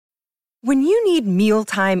When you need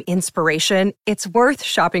mealtime inspiration, it's worth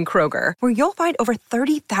shopping Kroger, where you'll find over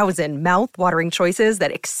 30,000 mouth-watering choices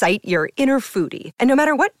that excite your inner foodie. And no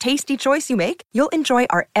matter what tasty choice you make, you'll enjoy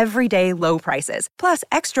our everyday low prices, plus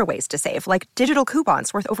extra ways to save, like digital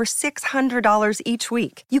coupons worth over $600 each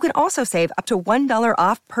week. You can also save up to $1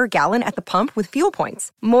 off per gallon at the pump with fuel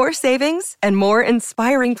points. More savings and more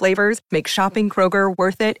inspiring flavors make shopping Kroger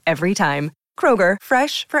worth it every time. Kroger,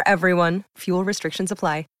 fresh for everyone. Fuel restrictions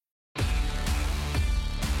apply.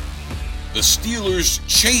 The Steelers'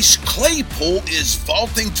 Chase Claypool is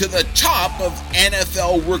vaulting to the top of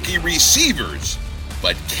NFL rookie receivers,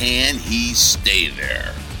 but can he stay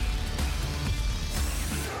there?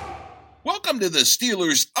 Welcome to the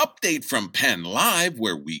Steelers Update from Penn Live,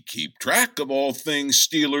 where we keep track of all things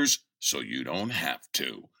Steelers so you don't have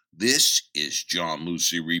to. This is John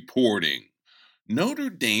Lucy reporting. Notre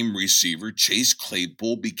Dame receiver Chase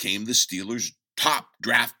Claypool became the Steelers' top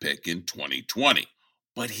draft pick in 2020.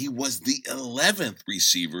 But he was the 11th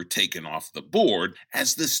receiver taken off the board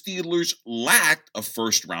as the Steelers lacked a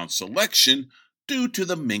first-round selection due to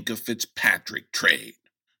the Minkah Fitzpatrick trade.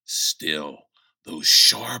 Still, those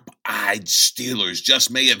sharp-eyed Steelers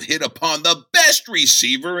just may have hit upon the best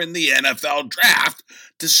receiver in the NFL draft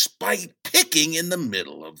despite picking in the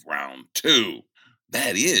middle of round 2.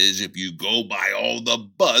 That is, if you go by all the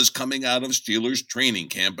buzz coming out of Steelers training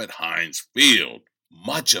camp at Heinz Field.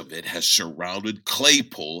 Much of it has surrounded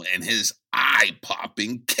Claypool and his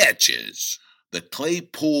eye-popping catches. The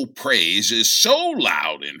Claypool praise is so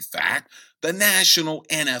loud, in fact, the national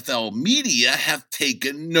NFL media have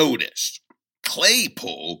taken notice.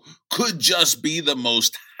 Claypool could just be the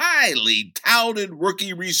most highly touted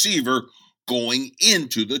rookie receiver going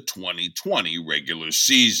into the 2020 regular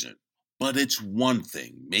season. But it's one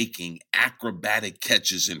thing making acrobatic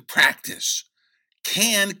catches in practice.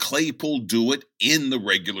 Can Claypool do it in the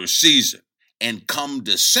regular season? And come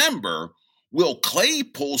December, will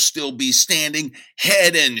Claypool still be standing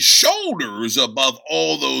head and shoulders above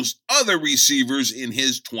all those other receivers in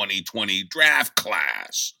his 2020 draft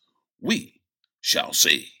class? We shall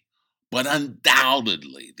see. But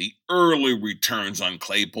undoubtedly, the early returns on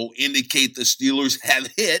Claypool indicate the Steelers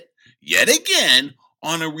have hit, yet again,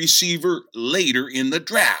 on a receiver later in the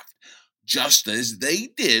draft, just as they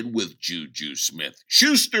did with Juju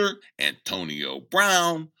Smith-Schuster, Antonio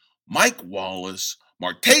Brown, Mike Wallace,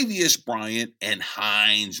 Martavius Bryant, and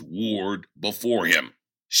Hines Ward before him.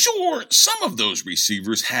 Sure, some of those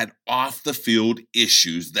receivers had off-the-field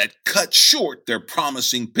issues that cut short their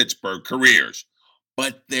promising Pittsburgh careers,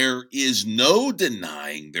 but there is no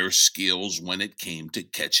denying their skills when it came to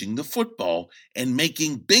catching the football and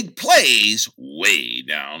making big plays way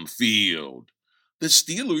downfield. The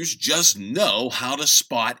Steelers just know how to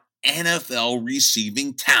spot NFL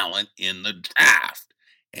receiving talent in the draft.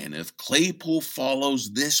 And if Claypool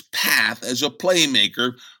follows this path as a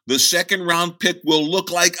playmaker, the second-round pick will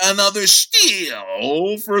look like another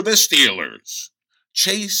steal for the Steelers.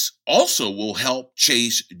 Chase also will help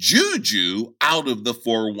chase Juju out of the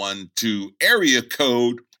 412 area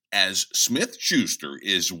code, as Smith-Schuster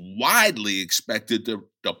is widely expected to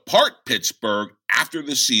depart Pittsburgh after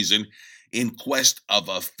the season in quest of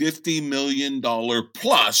a $50 million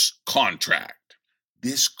plus contract.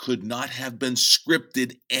 This could not have been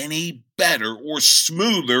scripted any better or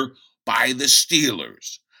smoother by the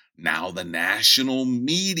Steelers. Now the national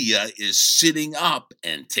media is sitting up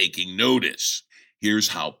and taking notice. Here's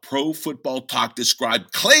how Pro Football Talk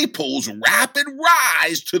described Claypool's rapid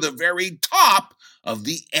rise to the very top of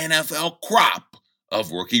the NFL crop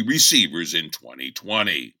of rookie receivers in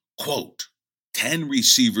 2020. Quote, 10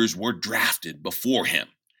 receivers were drafted before him.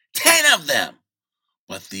 10 of them!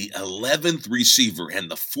 But the 11th receiver and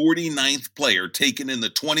the 49th player taken in the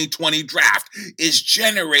 2020 draft is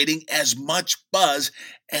generating as much buzz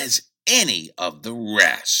as any of the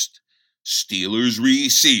rest. Steelers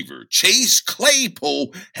receiver Chase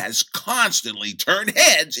Claypool has constantly turned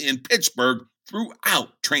heads in Pittsburgh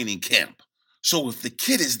throughout training camp. So if the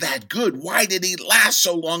kid is that good, why did he last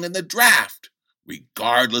so long in the draft?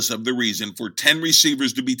 Regardless of the reason for 10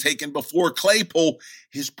 receivers to be taken before Claypool,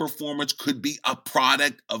 his performance could be a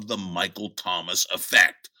product of the Michael Thomas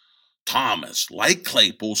effect. Thomas, like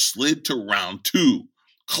Claypool, slid to round 2.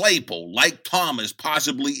 Claypool, like Thomas,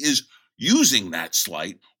 possibly is using that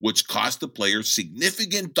slight, which cost the player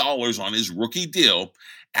significant dollars on his rookie deal,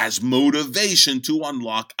 as motivation to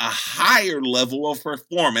unlock a higher level of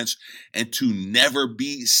performance and to never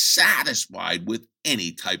be satisfied with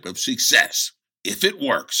any type of success. If it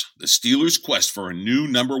works, the Steelers' quest for a new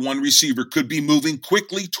number 1 receiver could be moving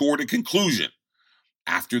quickly toward a conclusion.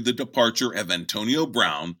 After the departure of Antonio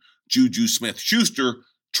Brown, Juju Smith-Schuster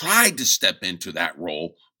tried to step into that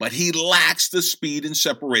role, but he lacks the speed and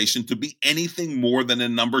separation to be anything more than a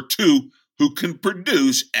number 2 who can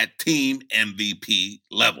produce at team MVP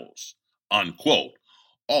levels, unquote.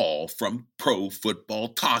 All from Pro Football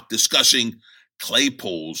Talk discussing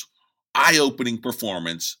Claypool's eye-opening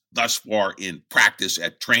performance thus far in practice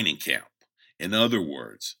at training camp. In other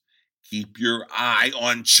words, keep your eye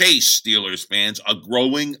on Chase, Steelers fans. A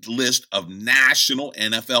growing list of national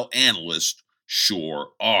NFL analysts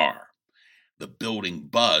sure are. The building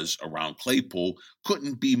buzz around Claypool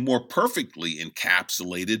couldn't be more perfectly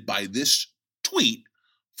encapsulated by this tweet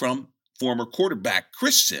from former quarterback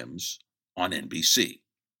Chris Sims on NBC.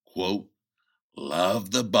 Quote,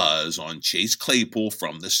 "Love the buzz on Chase Claypool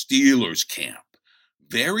from the Steelers camp.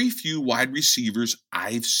 Very few wide receivers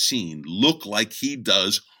I've seen look like he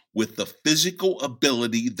does with the physical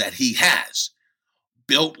ability that he has.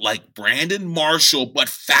 Built like Brandon Marshall, but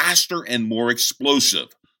faster and more explosive.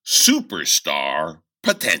 Superstar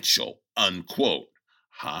potential," unquote.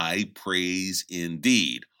 High praise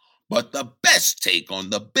indeed. But the best take on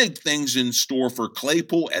the big things in store for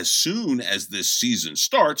Claypool as soon as this season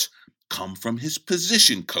starts come from his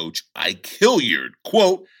position coach, Ike Hilliard.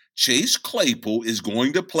 Quote, "Chase Claypool is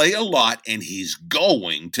going to play a lot and he's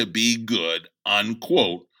going to be good,"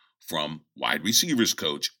 unquote, from wide receivers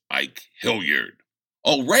coach Ike Hilliard.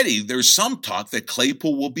 Already, there's some talk that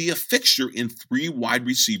Claypool will be a fixture in 3 wide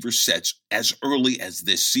receiver sets as early as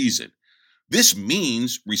this season. This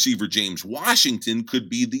means receiver James Washington could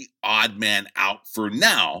be the odd man out for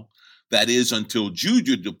now. That is, until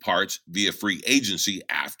Juju departs via free agency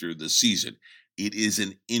after the season. It is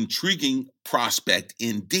an intriguing prospect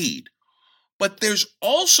indeed. But there's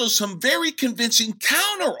also some very convincing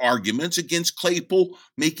counter arguments against Claypool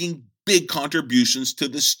making big contributions to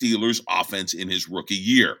the Steelers' offense in his rookie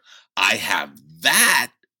year. I have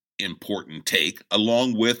that important take,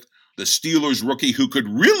 along with the Steelers rookie who could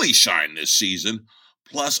really shine this season,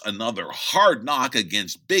 plus another hard knock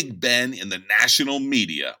against Big Ben in the national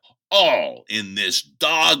media, all in this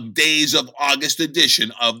Dog Days of August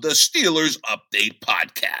edition of the Steelers Update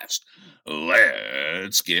podcast.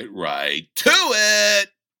 Let's get right to it.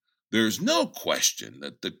 There's no question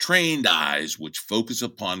that the trained eyes which focus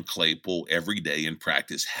upon Claypool every day in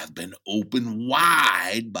practice have been opened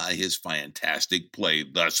wide by his fantastic play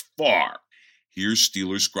thus far. Here's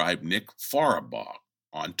Steelers scribe Nick Farabaugh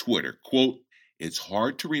on Twitter. Quote, "It's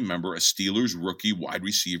hard to remember a Steelers rookie wide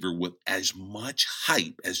receiver with as much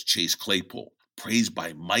hype as Chase Claypool. Praised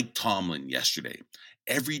by Mike Tomlin yesterday.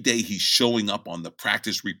 Every day he's showing up on the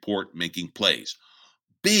practice report making plays.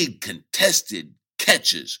 Big contested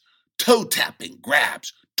catches, toe-tapping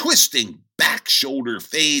grabs, twisting back shoulder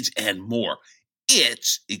fades, and more.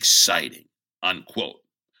 It's exciting," unquote.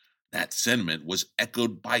 That sentiment was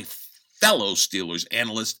echoed by fellow Steelers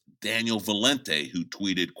analyst Daniel Valente, who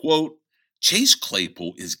tweeted, quote, "Chase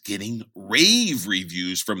Claypool is getting rave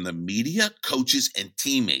reviews from the media, coaches, and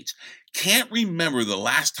teammates. Can't remember the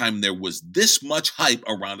last time there was this much hype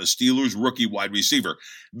around a Steelers rookie wide receiver.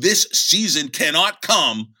 This season cannot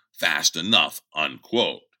come fast enough,"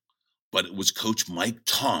 unquote. But it was Coach Mike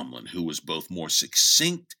Tomlin who was both more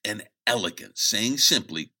succinct and elegant, saying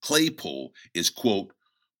simply, Claypool is, quote,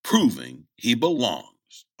 "proving he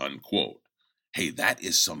belongs," unquote. Hey, that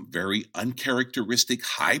is some very uncharacteristic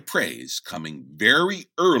high praise coming very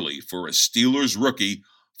early for a Steelers rookie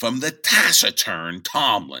from the taciturn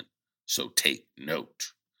Tomlin. So take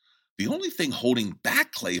note. The only thing holding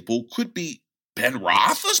back Claypool could be Ben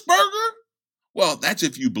Roethlisberger? Well, that's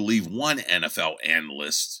if you believe one NFL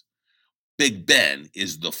analyst. Big Ben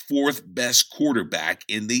is the 4th best quarterback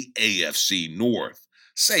in the AFC North.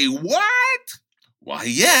 Say what? Why,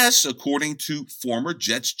 yes, according to former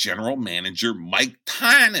Jets general manager Mike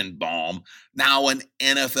Tannenbaum, now an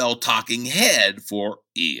NFL talking head for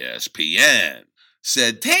ESPN.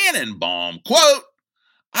 Said Tannenbaum, quote,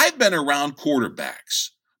 "I've been around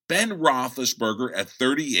quarterbacks. Ben Roethlisberger at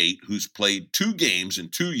 38, who's played 2 games in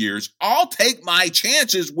 2 years. I'll take my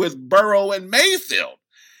chances with Burrow and Mayfield.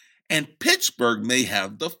 And Pittsburgh may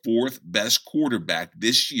have the 4th best quarterback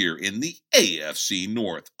this year in the AFC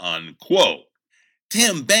North," unquote.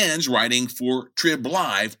 Tim Benz, writing for Trib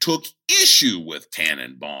Live, took issue with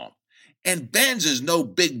Tannenbaum. And Benz is no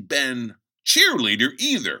Big Ben cheerleader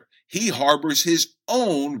either. He harbors his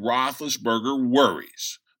own Roethlisberger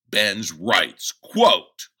worries. Benz writes,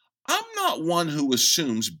 quote, "I'm not one who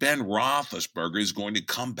assumes Ben Roethlisberger is going to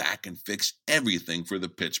come back and fix everything for the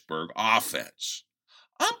Pittsburgh offense.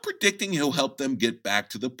 I'm predicting he'll help them get back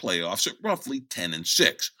to the playoffs at roughly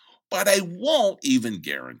 10-6, but I won't even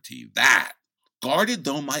guarantee that. Guarded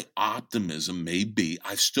though my optimism may be,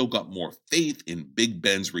 I've still got more faith in Big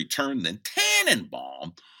Ben's return than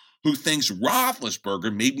Tannenbaum, who thinks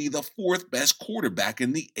Roethlisberger may be the fourth best quarterback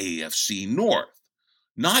in the AFC North.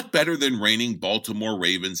 Not better than reigning Baltimore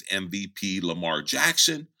Ravens MVP Lamar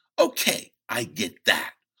Jackson? Okay, I get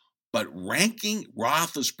that. But ranking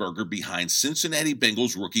Roethlisberger behind Cincinnati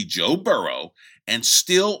Bengals rookie Joe Burrow and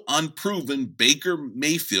still unproven Baker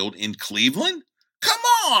Mayfield in Cleveland? Come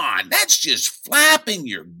on, that's just flapping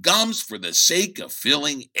your gums for the sake of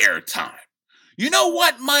filling airtime. You know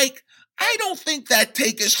what, Mike? I don't think that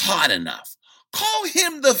take is hot enough. Call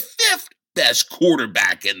him the fifth best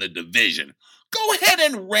quarterback in the division. Go ahead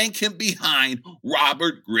and rank him behind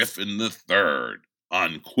Robert Griffin III,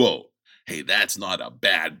 unquote. Hey, that's not a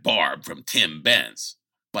bad barb from Tim Benz.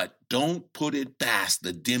 But don't put it past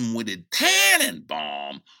the dim-witted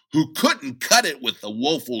Tannenbaum, who couldn't cut it with the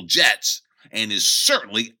woeful Jets and is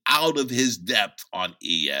certainly out of his depth on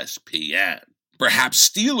ESPN. Perhaps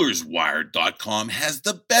SteelersWire.com has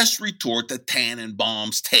the best retort to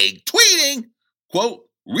Tannenbaum's take, tweeting, quote,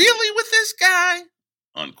 "Really with this guy?"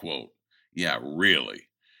 Unquote. Yeah, really.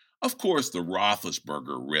 Of course, the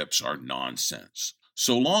Roethlisberger rips are nonsense.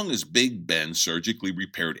 So long as Big Ben surgically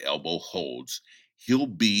repaired elbow holds, he'll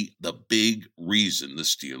be the big reason the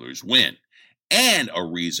Steelers win, and a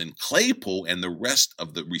reason Claypool and the rest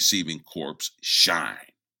of the receiving corps shine.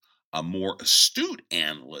 A more astute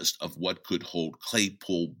analyst of what could hold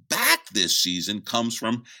Claypool back this season comes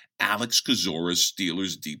from Alex Kozora's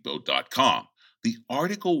SteelersDepot.com. The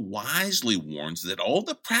article wisely warns that all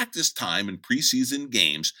the practice time in preseason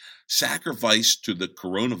games sacrificed to the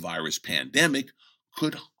coronavirus pandemic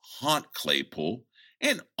could haunt Claypool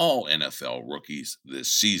and all NFL rookies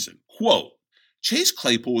this season. Quote, Chase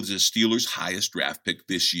Claypool is the Steelers' highest draft pick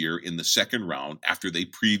this year in the second round after they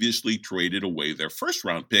previously traded away their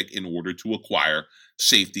first-round pick in order to acquire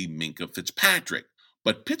safety Minkah Fitzpatrick.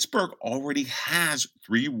 But Pittsburgh already has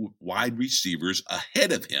three wide receivers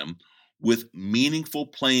ahead of him with meaningful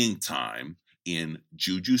playing time in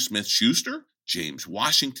Juju Smith-Schuster, James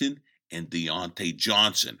Washington, and Deontay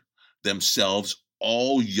Johnson, themselves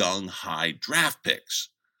all young high draft picks.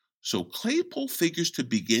 So Claypool figures to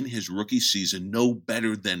begin his rookie season no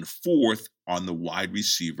better than fourth on the wide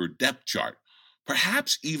receiver depth chart,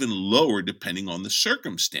 perhaps even lower depending on the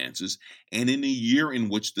circumstances, and in a year in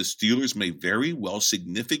which the Steelers may very well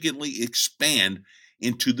significantly expand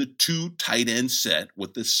into the two tight end set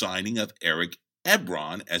with the signing of Eric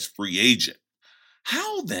Ebron as free agent.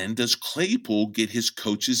 How then does Claypool get his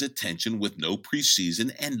coach's attention with no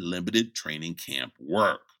preseason and limited training camp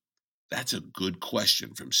work? That's a good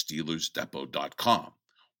question from SteelersDepot.com.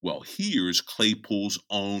 Well, here's Claypool's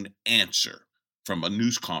own answer from a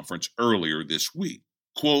news conference earlier this week.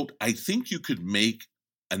 Quote, "I think you could make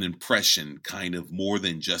an impression kind of more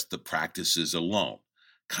than just the practices alone,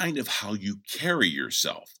 kind of how you carry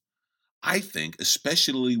yourself. I think,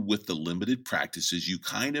 especially with the limited practices, you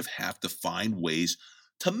kind of have to find ways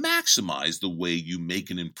to maximize the way you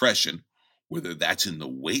make an impression, whether that's in the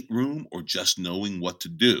weight room or just knowing what to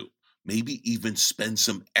do. Maybe even spend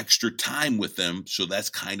some extra time with them, so that's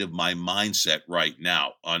kind of my mindset right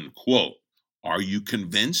now," unquote. Are you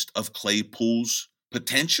convinced of Claypool's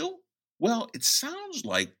potential? Well, it sounds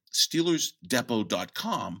like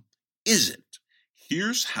SteelersDepot.com isn't.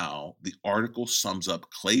 Here's how the article sums up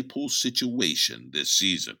Claypool's situation this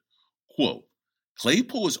season. Quote,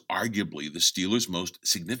 "Claypool is arguably the Steelers' most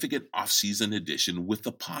significant offseason addition with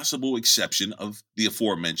the possible exception of the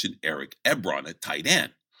aforementioned Eric Ebron at tight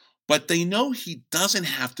end. But they know he doesn't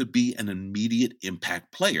have to be an immediate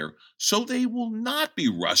impact player, so they will not be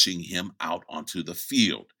rushing him out onto the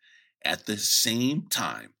field. At the same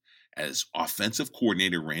time, as offensive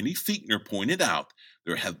coordinator Randy Fichtner pointed out,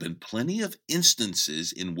 there have been plenty of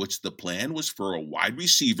instances in which the plan was for a wide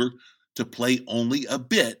receiver to play only a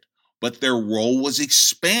bit, but their role was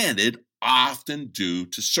expanded, often due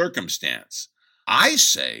to circumstance. I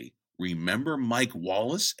say, remember Mike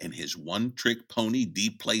Wallace and his one-trick pony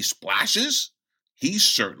deep play splashes? He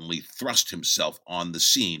certainly thrust himself on the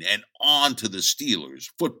scene and onto the Steelers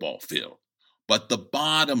football field. But the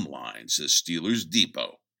bottom line, says Steelers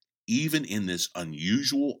Depot, even in this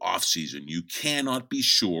unusual offseason, you cannot be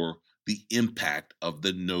sure the impact of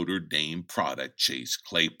the Notre Dame product, Chase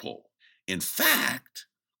Claypool. In fact,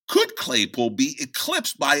 could Claypool be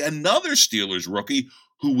eclipsed by another Steelers rookie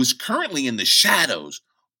who was currently in the shadows,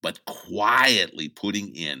 but quietly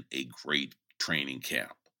putting in a great training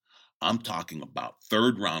camp? I'm talking about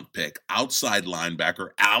third-round pick outside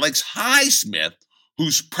linebacker Alex Highsmith,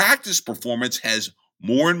 whose practice performance has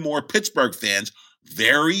more and more Pittsburgh fans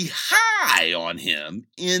very high on him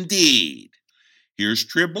indeed. Here's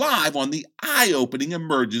Trib Live on the eye-opening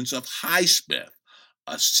emergence of Highsmith,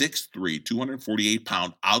 a 6'3",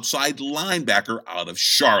 248-pound outside linebacker out of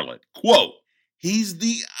Charlotte. Quote, he's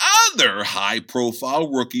the other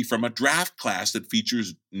high-profile rookie from a draft class that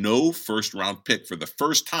features no first-round pick for the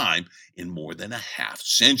first time in more than a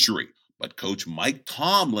half-century. But Coach Mike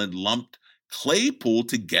Tomlin lumped Claypool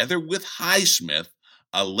together with Highsmith,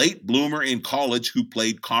 a late bloomer in college who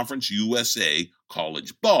played Conference USA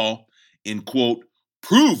college ball, in, quote,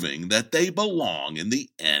 proving that they belong in the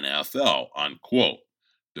NFL, unquote.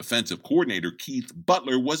 Defensive coordinator Keith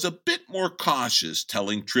Butler was a bit more cautious,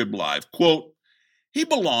 telling Trib Live, quote, he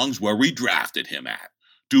belongs where we drafted him at.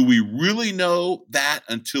 Do we really know that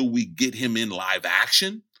until we get him in live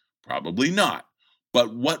action? Probably not.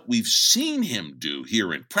 But what we've seen him do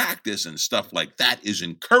here in practice and stuff like that is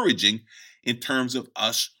encouraging in terms of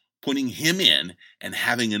us putting him in and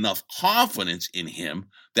having enough confidence in him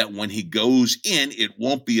that when he goes in, it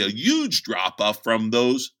won't be a huge drop-off from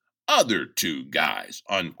those other two guys,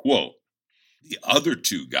 unquote. The other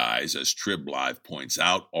two guys, as Trib Live points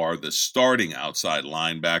out, are the starting outside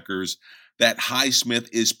linebackers that Highsmith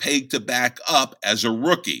is paid to back up as a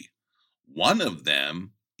rookie. One of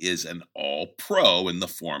them is an all-pro in the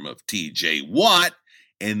form of T.J. Watt,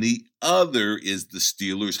 and the other is the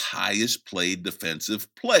Steelers' highest-paid defensive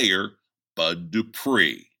player, Bud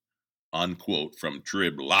Dupree, unquote, from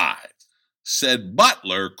Trib Live. Said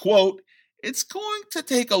Butler, quote, it's going to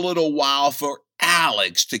take a little while for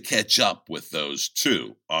Alex to catch up with those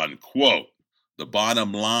two, unquote. The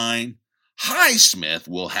bottom line, Highsmith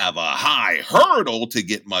will have a high hurdle to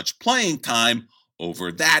get much playing time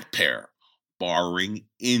over that pair, barring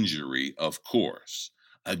injury, of course.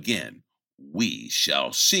 Again, we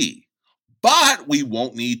shall see. But we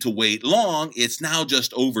won't need to wait long. It's now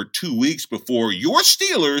just over 2 weeks before your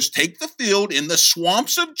Steelers take the field in the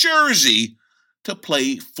swamps of Jersey to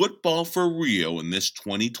play football for real in this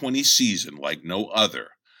 2020 season like no other.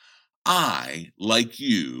 I, like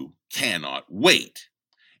you, cannot wait.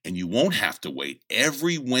 And you won't have to wait.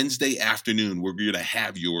 Every Wednesday afternoon, we're going to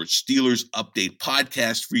have your Steelers Update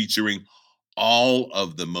podcast featuring all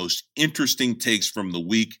of the most interesting takes from the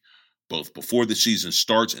week, both before the season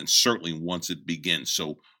starts and certainly once it begins.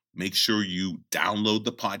 So make sure you download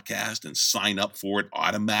the podcast and sign up for it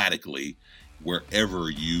automatically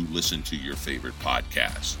wherever you listen to your favorite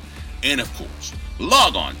podcast. And of course,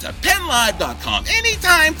 log on to PennLive.com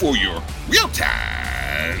anytime for your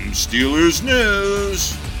real-time Steelers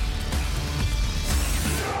news.